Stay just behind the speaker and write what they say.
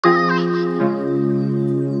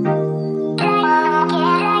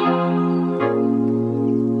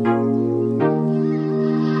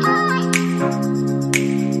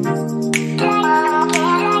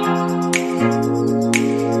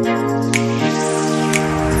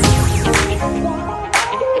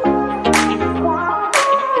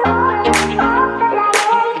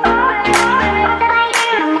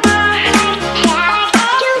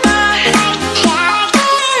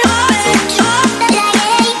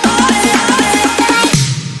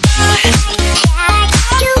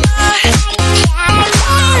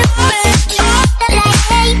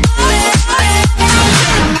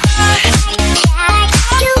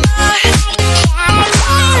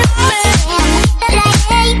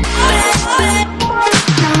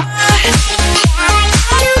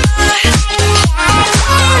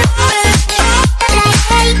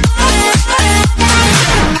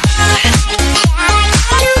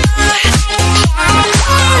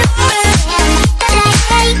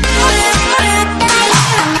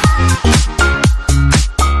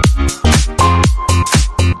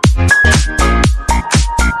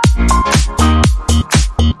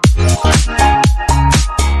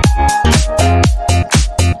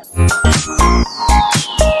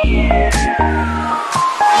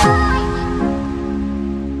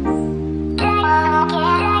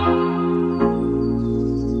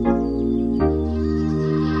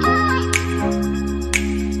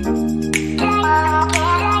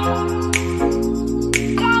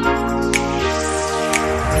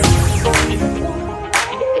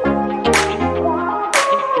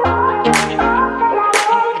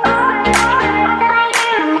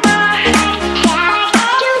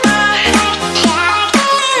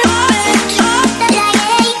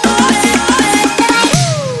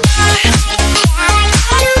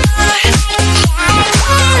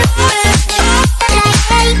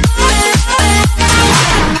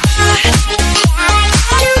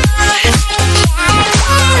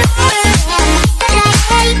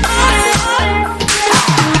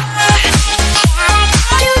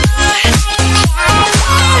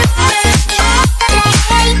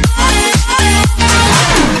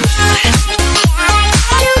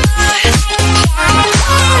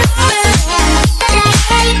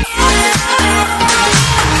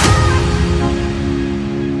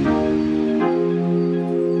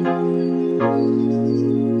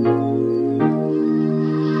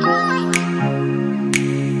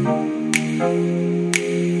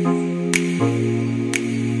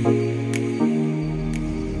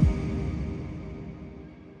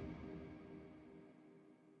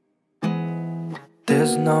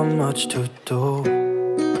There's not much to do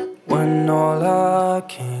when all I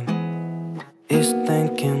can is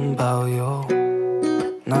thinking about you.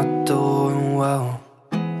 Not doing well,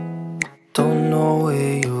 don't know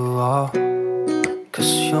where you are,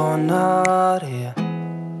 'cause you're not here.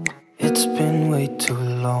 It's been way too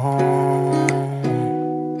long.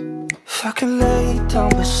 If I could lay down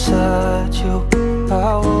beside you, I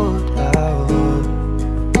would.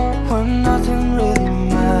 When nothing really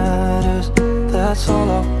matters, that's all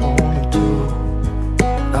I wanna do.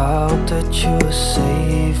 I hope that you are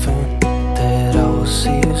safe and that I will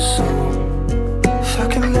see you soon. If I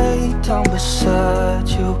could lay down beside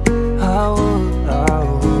you, I would. I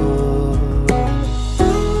would.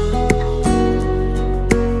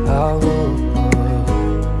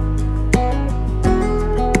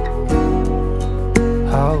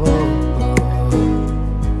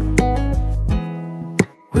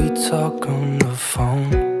 We talk on the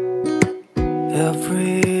phone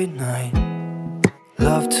every night.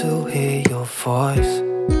 Love to hear your voice.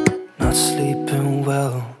 Not sleeping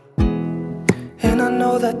well, and I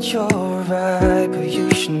know that you're right, but you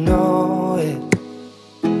should know it.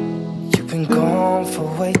 You've been gone for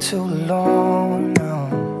way too long now.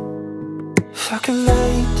 If I could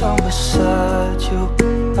lay down beside you,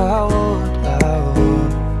 I would.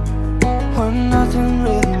 When nothing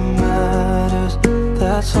really matters,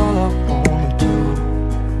 that's all I wanna do.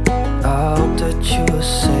 I hope that you are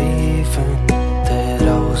safe and that I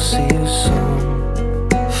will see you soon.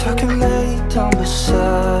 If I could lay down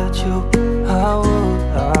beside you, I would.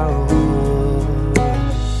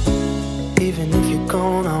 Even if you're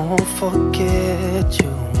gone, I won't forget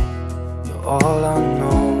you. You're all I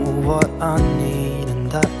know, what I need, and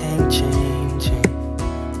that ain't changing.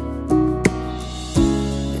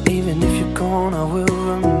 And even if you're gone, I will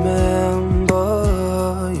remember.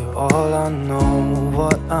 You're all I know,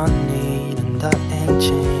 what I need, and that ain't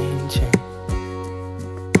changing.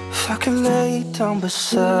 If I could lay down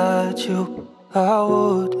beside you, I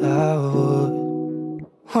would.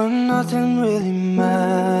 When nothing really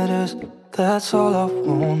matters, that's all I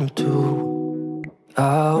wanna do. I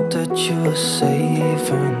hope that you are safe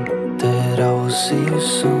and that I will see you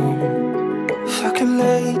soon. If I could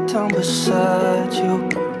lay down beside you,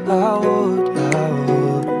 I would.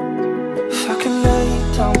 If I could lay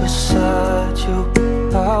down beside you,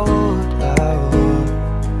 I would.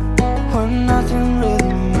 When nothing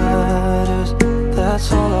really matters, that's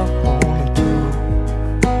all I wanna do.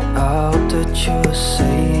 I hope that you are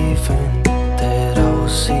safe and that I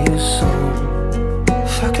will see you soon.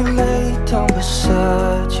 If I could lay down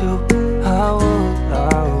beside you, I would.